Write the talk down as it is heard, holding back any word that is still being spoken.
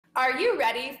Are you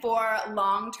ready for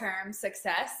long-term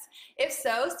success? If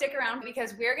so, stick around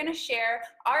because we're going to share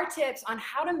our tips on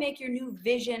how to make your new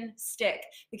vision stick.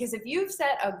 Because if you've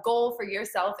set a goal for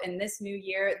yourself in this new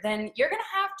year, then you're going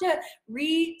to have to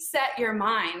reset your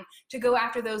mind to go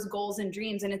after those goals and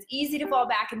dreams. And it's easy to fall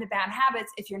back into bad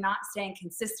habits if you're not staying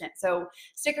consistent. So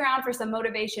stick around for some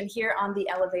motivation here on The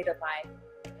Elevated Life.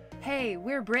 Hey,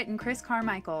 we're Britt and Chris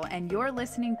Carmichael, and you're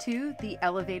listening to the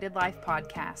Elevated Life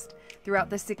podcast.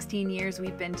 Throughout the 16 years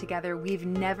we've been together, we've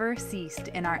never ceased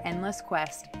in our endless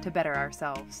quest to better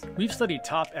ourselves. We've studied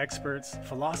top experts,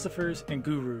 philosophers, and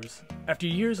gurus. After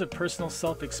years of personal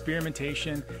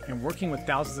self-experimentation and working with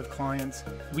thousands of clients,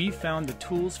 we've found the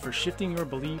tools for shifting your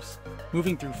beliefs,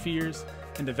 moving through fears,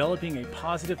 and developing a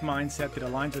positive mindset that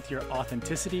aligns with your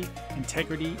authenticity,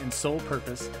 integrity, and soul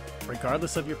purpose,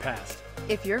 regardless of your past.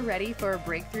 If you're ready for a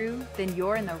breakthrough, then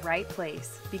you're in the right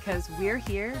place because we're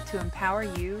here to empower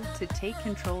you to take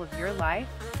control of your life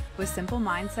with simple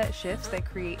mindset shifts that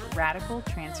create radical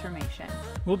transformation.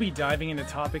 We'll be diving into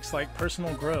topics like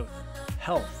personal growth,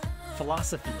 health,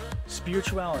 philosophy,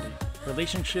 spirituality,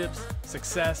 relationships,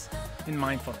 success, and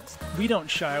mindfulness. We don't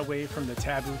shy away from the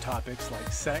taboo topics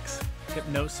like sex,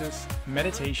 hypnosis,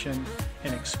 meditation,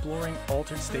 and exploring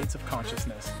altered states of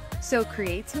consciousness. So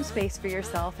create some space for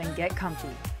yourself and get comfy.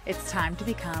 It's time to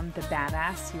become the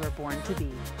badass you were born to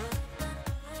be.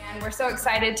 And we're so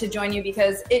excited to join you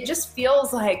because it just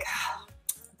feels like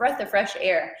a breath of fresh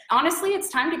air. Honestly, it's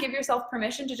time to give yourself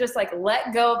permission to just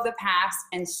let go of the past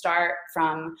and start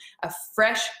from a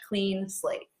fresh, clean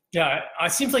slate. Yeah,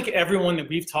 it seems like everyone that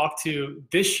we've talked to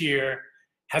this year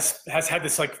has had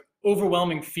this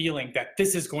overwhelming feeling that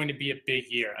this is going to be a big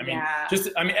year.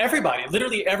 Everybody,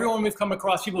 literally everyone we've come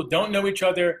across, people who don't know each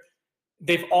other,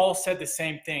 they've all said the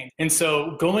same thing. And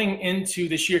so going into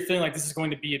this year feeling like this is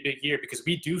going to be a big year because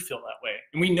we do feel that way.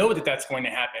 And we know that that's going to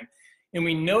happen. And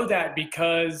we know that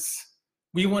because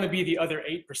we want to be the other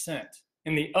 8%.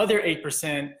 And the other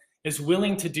 8% is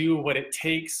willing to do what it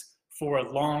takes for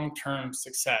a long-term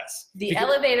success. The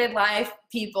Elevated Life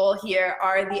people here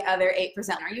are the other 8%.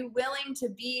 Are you willing to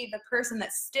be the person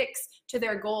that sticks to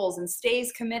their goals and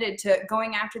stays committed to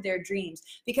going after their dreams?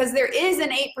 Because there is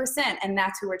an 8%, and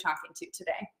that's who we're talking to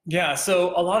today. Yeah,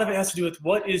 so a lot of it has to do with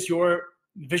what is your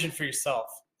vision for yourself.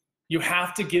 You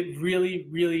have to get really,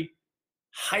 really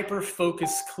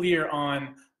hyper-focused, clear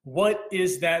on what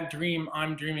is that dream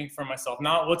I'm dreaming for myself,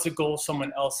 not what's a goal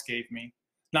someone else gave me.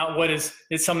 Not what is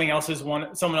someone else is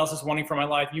wanting for my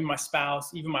life, even my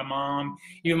spouse, even my mom,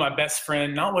 even my best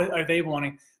friend. Not what are they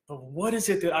wanting, but what is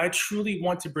it that I truly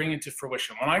want to bring into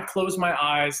fruition? When I close my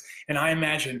eyes and I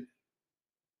imagine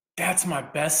that's my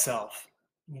best self,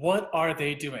 what are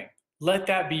they doing? Let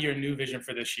that be your new vision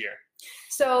for this year.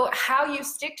 So how you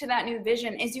stick to that new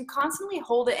vision is you constantly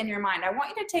hold it in your mind. I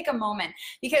want you to take a moment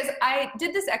because I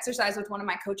did this exercise with one of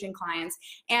my coaching clients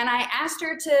and I asked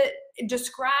her to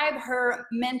describe her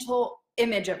mental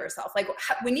image of herself.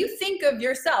 When you think of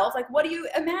yourself, what do you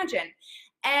imagine?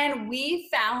 And we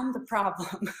found the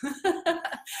problem.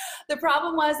 The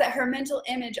problem was that her mental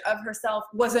image of herself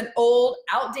was an old,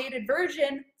 outdated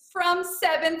version from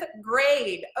 7th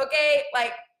grade, okay?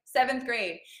 7th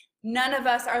grade. None of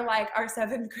us are like our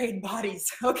 7th grade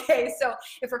bodies, okay? So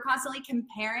if we're constantly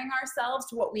comparing ourselves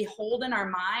to what we hold in our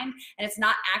mind and it's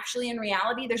not actually in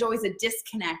reality, there's always a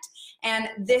disconnect. And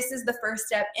this is the first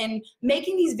step in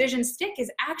making these visions stick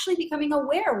is actually becoming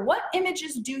aware. What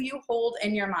images do you hold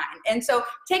in your mind? And so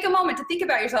take a moment to think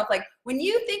about yourself. When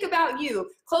you think about you,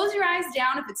 close your eyes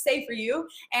down if it's safe for you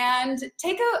and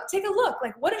take a look.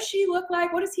 What does she look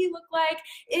like? What does he look like?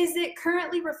 Is it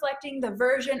currently reflecting the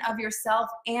version of yourself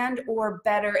and or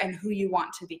better and who you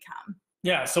want to become?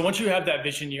 Yeah, so once you have that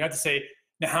vision, you have to say,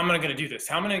 now how am I going to do this?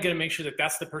 How am I going to make sure that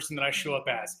that's the person that I show up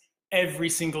as every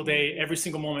single day, every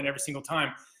single moment, every single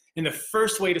time? And the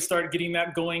first way to start getting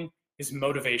that going is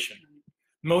motivation.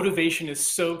 Motivation is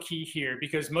so key here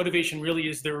because motivation really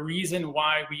is the reason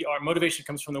why motivation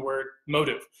comes from the word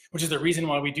motive, which is the reason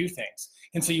why we do things.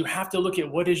 And so you have to look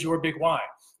at what is your big why?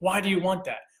 Why do you want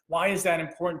that? Why is that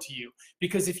important to you?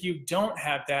 Because if you don't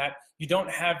have that, you don't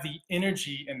have the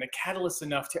energy and the catalyst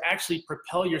enough to actually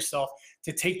propel yourself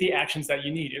to take the actions that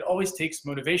you need. It always takes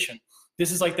motivation.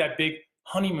 This is like that big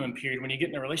honeymoon period when you get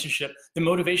in a relationship. The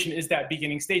motivation is that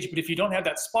beginning stage. But if you don't have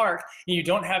that spark and you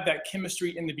don't have that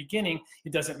chemistry in the beginning,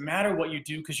 it doesn't matter what you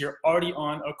do because you're already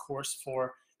on a course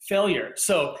for failure.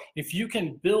 So if you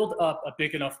can build up a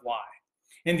big enough why,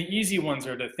 and the easy ones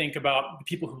are to think about the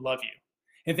people who love you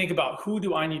and think about who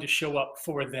do I need to show up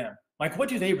for them? What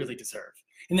do they really deserve?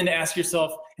 And then to ask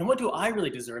yourself, and what do I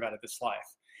really deserve out of this life?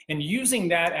 And using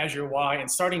that as your why and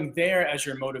starting there as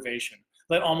your motivation.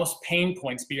 Let almost pain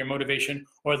points be your motivation,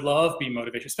 or love be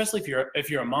motivation, especially if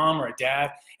you're a mom or a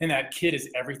dad and that kid is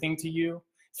everything to you.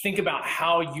 Think about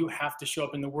how you have to show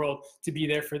up in the world to be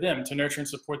there for them, to nurture and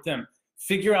support them.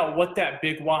 Figure out what that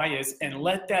big why is and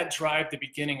let that drive the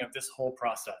beginning of this whole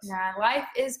process. Yeah, life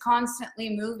is constantly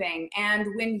moving. And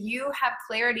when you have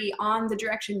clarity on the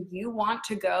direction you want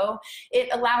to go, it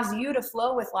allows you to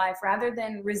flow with life rather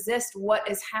than resist what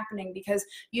is happening, because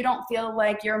you don't feel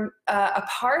like you're a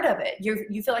part of it.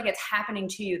 You feel like it's happening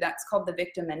to you. That's called the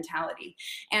victim mentality.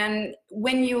 And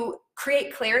when you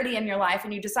create clarity in your life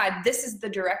and you decide this is the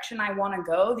direction I want to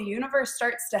go, the universe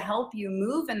starts to help you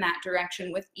move in that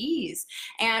direction with ease.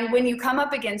 And when you come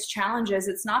up against challenges,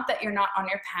 it's not that you're not on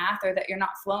your path or that you're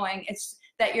not flowing. It's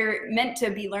that you're meant to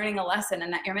be learning a lesson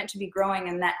and that you're meant to be growing,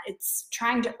 and that it's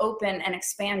trying to open and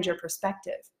expand your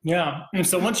perspective. Yeah. And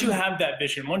so once you have that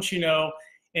vision, once you know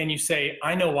and you say,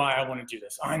 I know why I want to do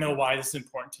this. I know why this is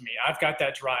important to me. I've got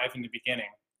that drive in the beginning.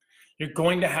 You're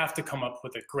going to have to come up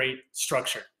with a great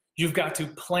structure. You've got to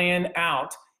plan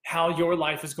out how your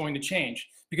life is going to change,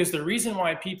 because the reason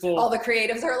why people, all the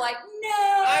creatives are like, no,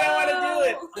 I don't want to do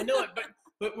it. I know it.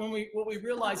 But what we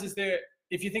realize is that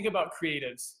if you think about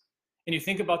creatives and you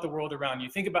think about the world around you,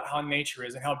 think about how nature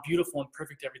is and how beautiful and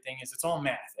perfect everything is. It's all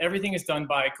math. Everything is done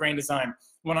by grand design.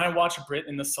 When I watch Britt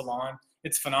in the salon,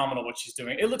 it's phenomenal what she's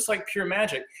doing. It looks like pure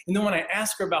magic. And then when I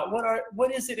ask her about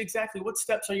what is it exactly? What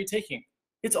steps are you taking?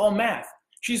 It's all math.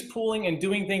 She's pulling and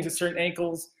doing things at certain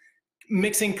angles,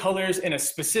 mixing colors in a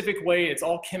specific way. It's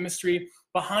all chemistry.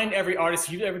 Behind every artist,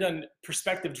 if you've ever done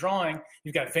perspective drawing,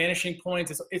 you've got vanishing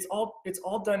points. It's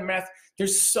all done math.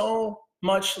 There's so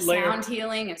much layer. Sound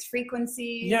healing, it's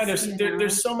frequencies. Yeah,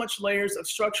 there's so much layers of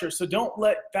structure. So don't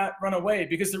let that run away,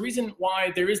 because the reason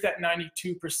why there is that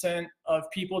 92% of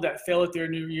people that fail at their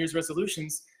New Year's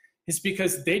resolutions is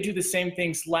because they do the same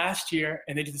things last year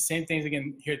and they do the same things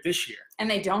again here this year. And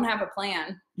they don't have a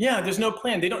plan. Yeah, there's no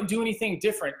plan. They don't do anything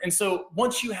different. And so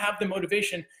once you have the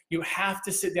motivation, you have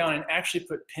to sit down and actually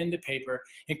put pen to paper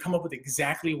and come up with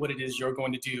exactly what it is you're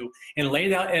going to do, and lay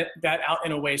that out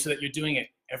in a way so that you're doing it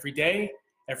every day,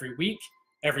 every week,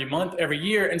 every month, every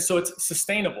year. And so it's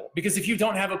sustainable, because if you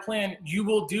don't have a plan, you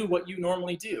will do what you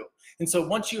normally do. And so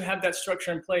once you have that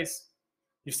structure in place,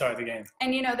 you start the game.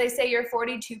 And they say you're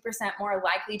 42% more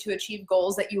likely to achieve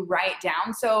goals that you write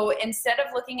down. So instead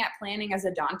of looking at planning as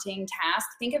a daunting task,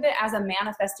 think of it as a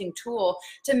manifesting tool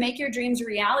to make your dreams a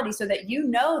reality, so that you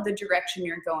know the direction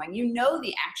you're going, you know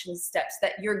the action steps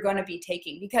that you're going to be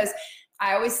taking. Because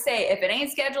I always say, if it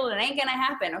ain't scheduled, it ain't gonna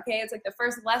happen, okay? It's like the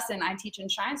first lesson I teach in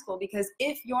Shine School, because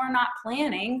if you're not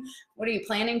planning, what are you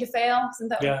planning to fail? Isn't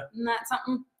that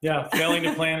something? Yeah, failing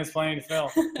to plan is planning to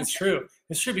fail. It's true.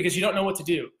 It's true, because you don't know what to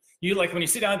do. You, like, when you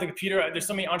sit down at the computer, there's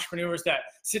so many entrepreneurs that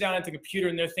sit down at the computer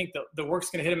and they think the work's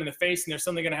gonna hit them in the face, and they're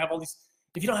suddenly gonna have all these,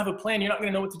 if you don't have a plan, you're not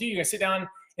gonna know what to do. You're gonna sit down,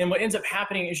 and what ends up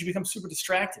happening is you become super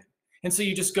distracted. And so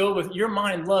you just go with, your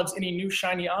mind loves any new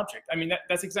shiny object. I mean,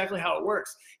 that's exactly how it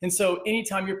works. And so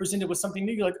anytime you're presented with something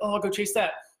new, you're like, oh, I'll go chase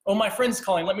that. Oh, my friend's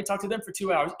calling. Let me talk to them for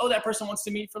 2 hours. Oh, that person wants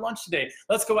to meet for lunch today.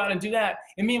 Let's go out and do that.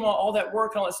 And meanwhile, all that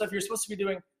work and all that stuff you're supposed to be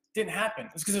doing didn't happen.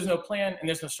 It's because there's no plan and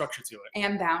there's no structure to it.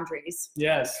 And boundaries.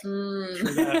 Yes. True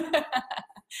that.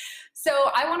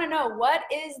 So I want to know, what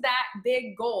is that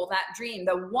big goal, that dream,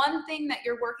 the one thing that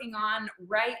you're working on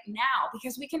right now?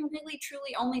 Because we can really,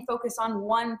 truly only focus on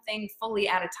one thing fully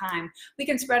at a time. We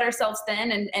can spread ourselves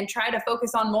thin and try to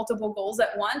focus on multiple goals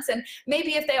at once. And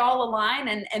maybe if they all align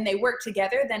and they work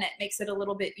together, then it makes it a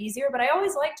little bit easier. But I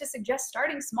always like to suggest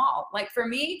starting small. Like for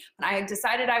me, when I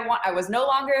decided I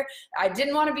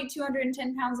didn't want to be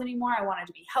 210 pounds anymore. I wanted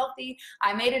to be healthy.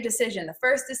 I made a decision. The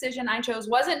first decision I chose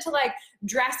wasn't to like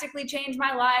drastically change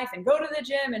my life and go to the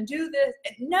gym and do this.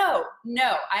 No,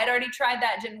 I had already tried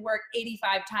that. It didn't work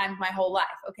 85 times my whole life.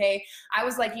 Okay. I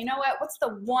was like, you know what? What's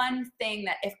the one thing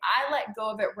that if I let go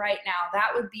of it right now,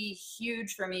 that would be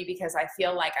huge for me, because I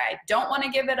feel like I don't want to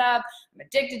give it up. I'm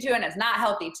addicted to it and it's not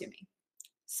healthy to me.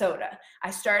 Soda.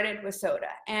 I started with soda,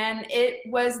 and it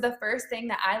was the first thing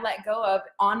that I let go of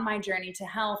on my journey to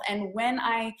health. And when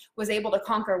I was able to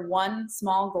conquer one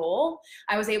small goal,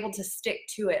 I was able to stick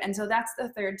to it. And so that's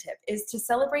the third tip, is to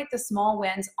celebrate the small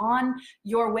wins on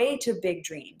your way to big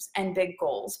dreams and big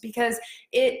goals, because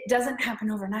it doesn't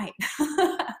happen overnight.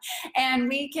 And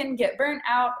we can get burnt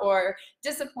out or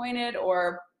disappointed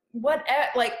or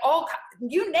like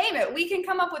you name it. We can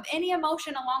come up with any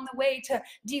emotion along the way to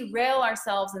derail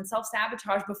ourselves and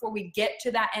self-sabotage before we get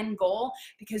to that end goal,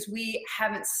 because we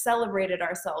haven't celebrated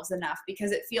ourselves enough,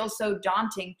 because it feels so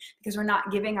daunting, because we're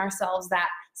not giving ourselves that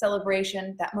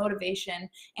celebration, that motivation,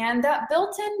 and that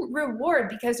built-in reward,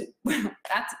 because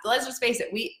let's just face it,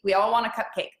 we all want a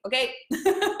cupcake, okay?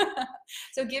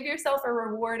 So give yourself a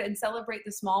reward and celebrate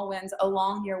the small wins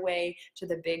along your way to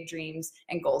the big dreams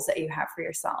and goals that you have for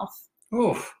yourself.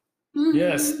 Oh,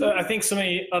 yes. I think so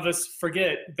many of us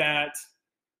forget that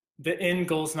the end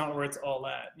goal is not where it's all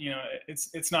at. You know,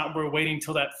 it's not we're waiting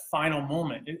till that final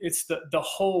moment. It's the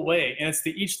whole way, and it's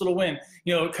each little win.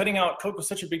 You know, cutting out Coke was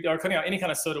such a big, or cutting out any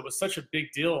kind of soda was such a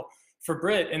big deal for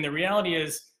Britt. And the reality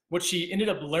is, what she ended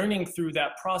up learning through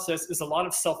that process is a lot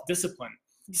of self-discipline.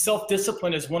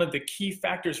 Self-discipline is one of the key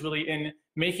factors really in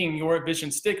making your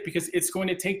vision stick, because it's going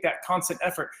to take that constant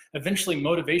effort. Eventually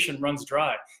motivation runs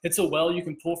dry. It's a well you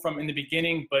can pull from in the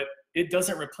beginning, but it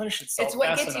doesn't replenish itself. It's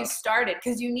what gets you started,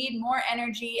 because you need more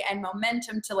energy and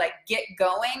momentum to like get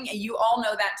going. And you all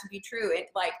know that to be true,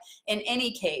 like in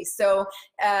any case. So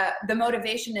the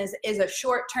motivation is a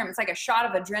short term. It's like a shot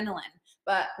of adrenaline.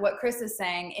 But what Chris is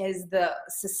saying is the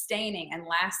sustaining and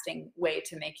lasting way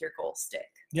to make your goals stick.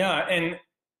 Yeah, and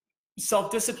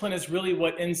self-discipline is really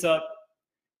what ends up,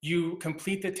 you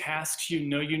complete the tasks you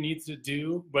know you need to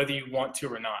do, whether you want to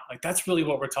or not. Like, that's really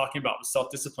what we're talking about with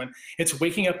self-discipline. It's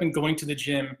waking up and going to the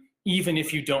gym even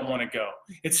if you don't want to go.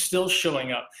 It's still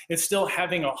showing up. It's still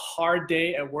having a hard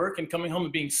day at work and coming home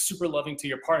and being super loving to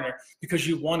your partner because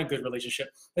you want a good relationship.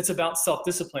 It's about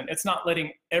self-discipline. It's not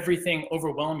letting everything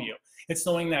overwhelm you. It's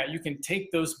knowing that you can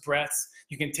take those breaths,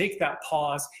 you can take that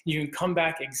pause, you can come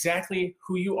back exactly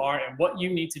who you are and what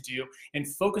you need to do, and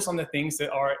focus on the things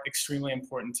that are extremely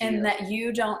important to you. And that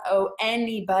you don't owe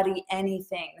anybody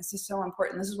anything. This is so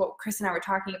important. This is what Chris and I were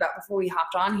talking about before we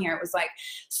hopped on here. It was like,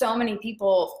 so many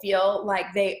people feel like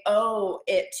they owe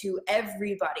it to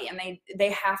everybody, and they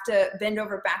have to bend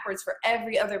over backwards for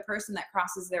every other person that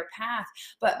crosses their path.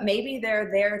 But maybe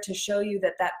they're there to show you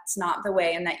that that's not the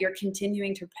way, and that you're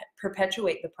continuing to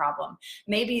perpetuate the problem.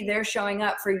 Maybe they're showing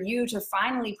up for you to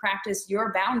finally practice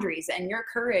your boundaries and your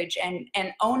courage and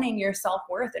owning your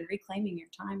self-worth and reclaiming your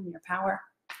time and your power.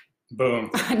 Boom.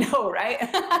 I know, right?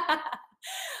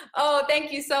 Oh,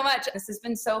 thank you so much. This has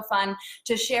been so fun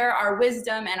to share our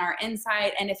wisdom and our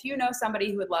insight. And if you know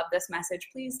somebody who would love this message,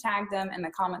 please tag them in the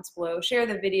comments below, share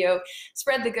the video,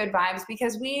 spread the good vibes,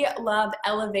 because we love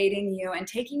elevating you and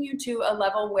taking you to a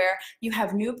level where you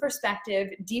have new perspective,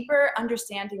 deeper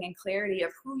understanding and clarity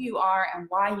of who you are and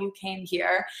why you came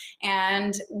here.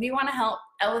 And we want to help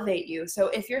elevate you. So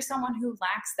if you're someone who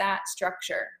lacks that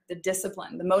structure, the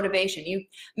discipline, the motivation,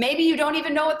 maybe you don't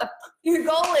even know what your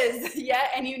goal is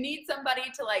yet, and you need somebody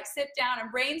to like sit down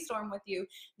and brainstorm with you,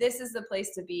 this is the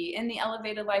place to be. In the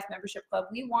Elevated Life Membership Club,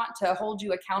 we want to hold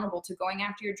you accountable to going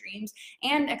after your dreams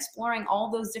and exploring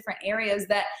all those different areas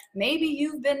that maybe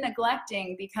you've been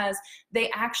neglecting because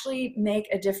they actually make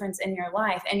a difference in your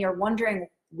life, and you're wondering,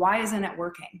 why isn't it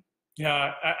working?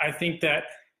 Yeah, I think that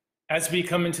as we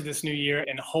come into this new year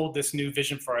and hold this new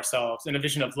vision for ourselves, and a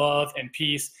vision of love and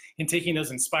peace, and taking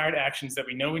those inspired actions that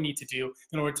we know we need to do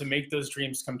in order to make those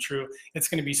dreams come true, it's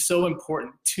going to be so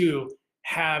important to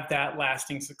have that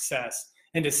lasting success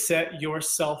and to set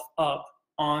yourself up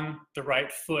on the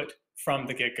right foot from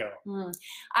the get-go.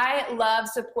 I love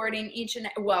supporting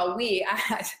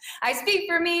I speak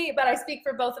for me, but I speak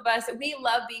for both of us. We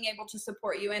love being able to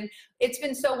support you. And it's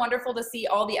been so wonderful to see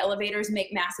all the elevators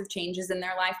make massive changes in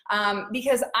their life,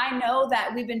 because I know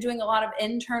that we've been doing a lot of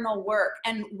internal work,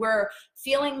 and we're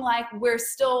feeling like we're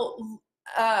still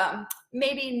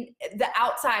maybe the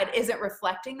outside isn't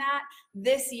reflecting that.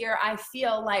 This year, I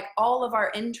feel like all of our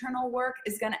internal work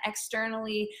is going to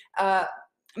externally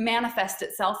manifest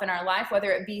itself in our life, whether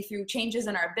it be through changes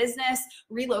in our business,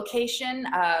 relocation,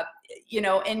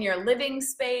 in your living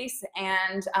space,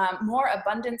 and more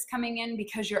abundance coming in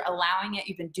because you're allowing it.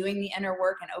 You've been doing the inner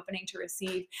work and opening to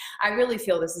receive. I really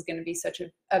feel this is going to be such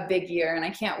a big year, and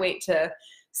I can't wait to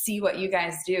see what you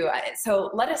guys do. So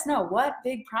let us know, what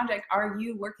big project are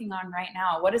you working on right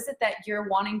now? What is it that you're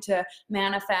wanting to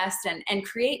manifest and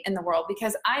create in the world?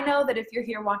 Because I know that if you're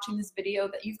here watching this video,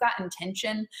 that you've got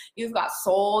intention, you've got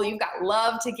soul, you've got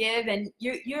love to give, and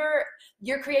your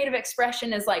creative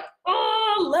expression is like,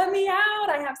 oh, let me out,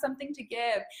 I have something to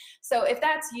give. So if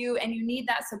that's you and you need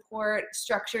that support,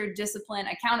 structure, discipline,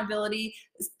 accountability,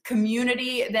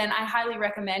 community, then I highly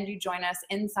recommend you join us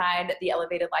inside the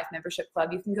Elevated Life Membership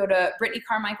Club. You can go to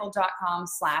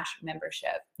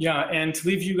BrittanyCarmichael.com/membership. Yeah, and to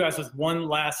leave you guys with one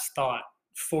last thought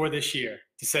for this year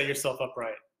to set yourself up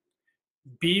right.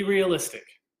 Be realistic.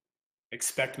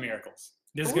 Expect miracles.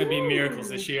 There's going to be miracles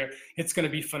this year. It's going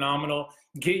to be phenomenal.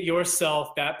 Get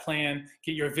yourself that plan,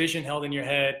 get your vision held in your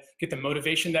head, get the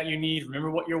motivation that you need.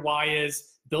 Remember what your why is,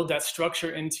 build that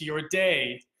structure into your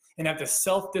day, and have the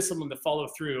self-discipline to follow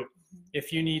through.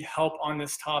 If you need help on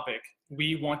this topic,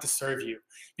 we want to serve you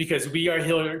because we are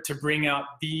here to bring out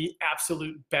the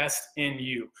absolute best in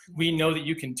you. We know that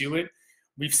you can do it.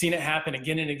 We've seen it happen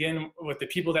again and again with the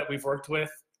people that we've worked with.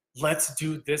 Let's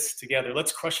do this together.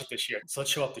 Let's crush it this year. So let's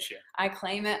show up this year. I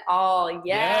claim it all.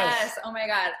 Yes. Oh my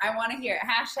God. I want to hear it.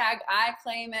 Hashtag I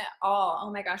claim it all. Oh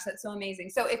my gosh. That's so amazing.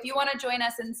 So if you want to join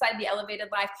us inside the Elevated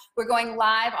Life, we're going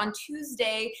live on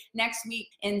Tuesday next week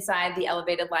inside the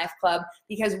Elevated Life Club,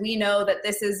 because we know that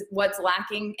this is what's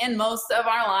lacking in most of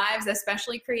our lives,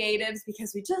 especially creatives,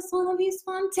 because we just want to be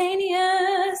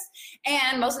spontaneous.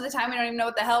 And most of the time we don't even know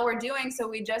what the hell we're doing. So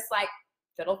we just like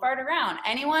fiddle fart around.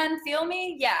 Anyone feel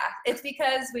me? Yeah, it's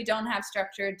because we don't have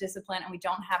structure, discipline, and we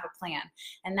don't have a plan.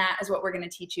 And that is what we're going to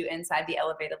teach you inside the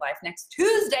Elevated Life next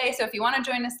Tuesday. So if you want to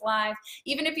join us live,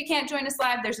 even if you can't join us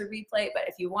live, there's a replay. But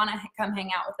if you want to come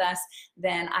hang out with us,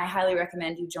 then I highly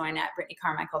recommend you join at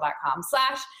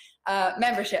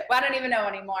BrittanyCarmichael.com/membership. Well, I don't even know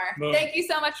anymore. Boom. Thank you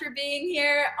so much for being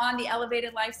here on the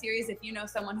Elevated Life series. If you know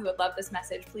someone who would love this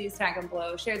message, please tag them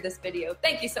below, share this video.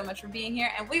 Thank you so much for being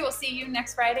here, and we will see you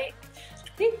next Friday.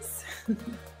 Peace.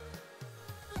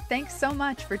 Thanks so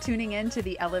much for tuning in to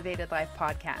the Elevated Life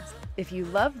podcast. If you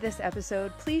loved this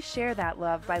episode, please share that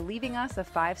love by leaving us a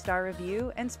 5-star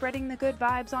review and spreading the good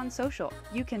vibes on social.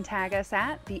 You can tag us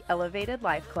at the Elevated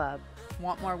Life Club.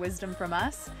 Want more wisdom from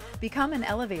us? Become an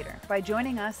elevator by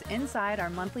joining us inside our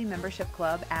monthly membership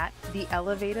club at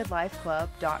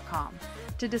theelevatedlifeclub.com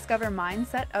to discover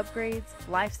mindset upgrades,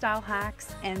 lifestyle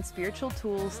hacks, and spiritual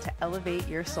tools to elevate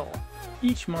your soul.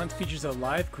 Each month features a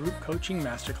live group coaching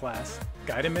masterclass,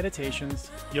 guided meditations,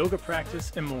 yoga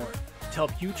practice, and more to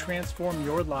help you transform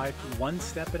your life one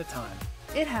step at a time.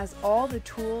 It has all the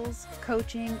tools,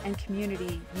 coaching, and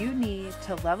community you need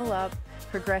to level up,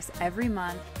 progress every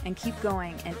month, and keep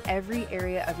going in every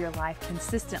area of your life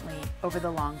consistently over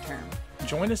the long term.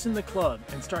 Join us in the club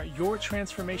and start your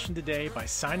transformation today by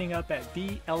signing up at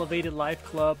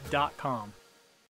theelevatedlifeclub.com.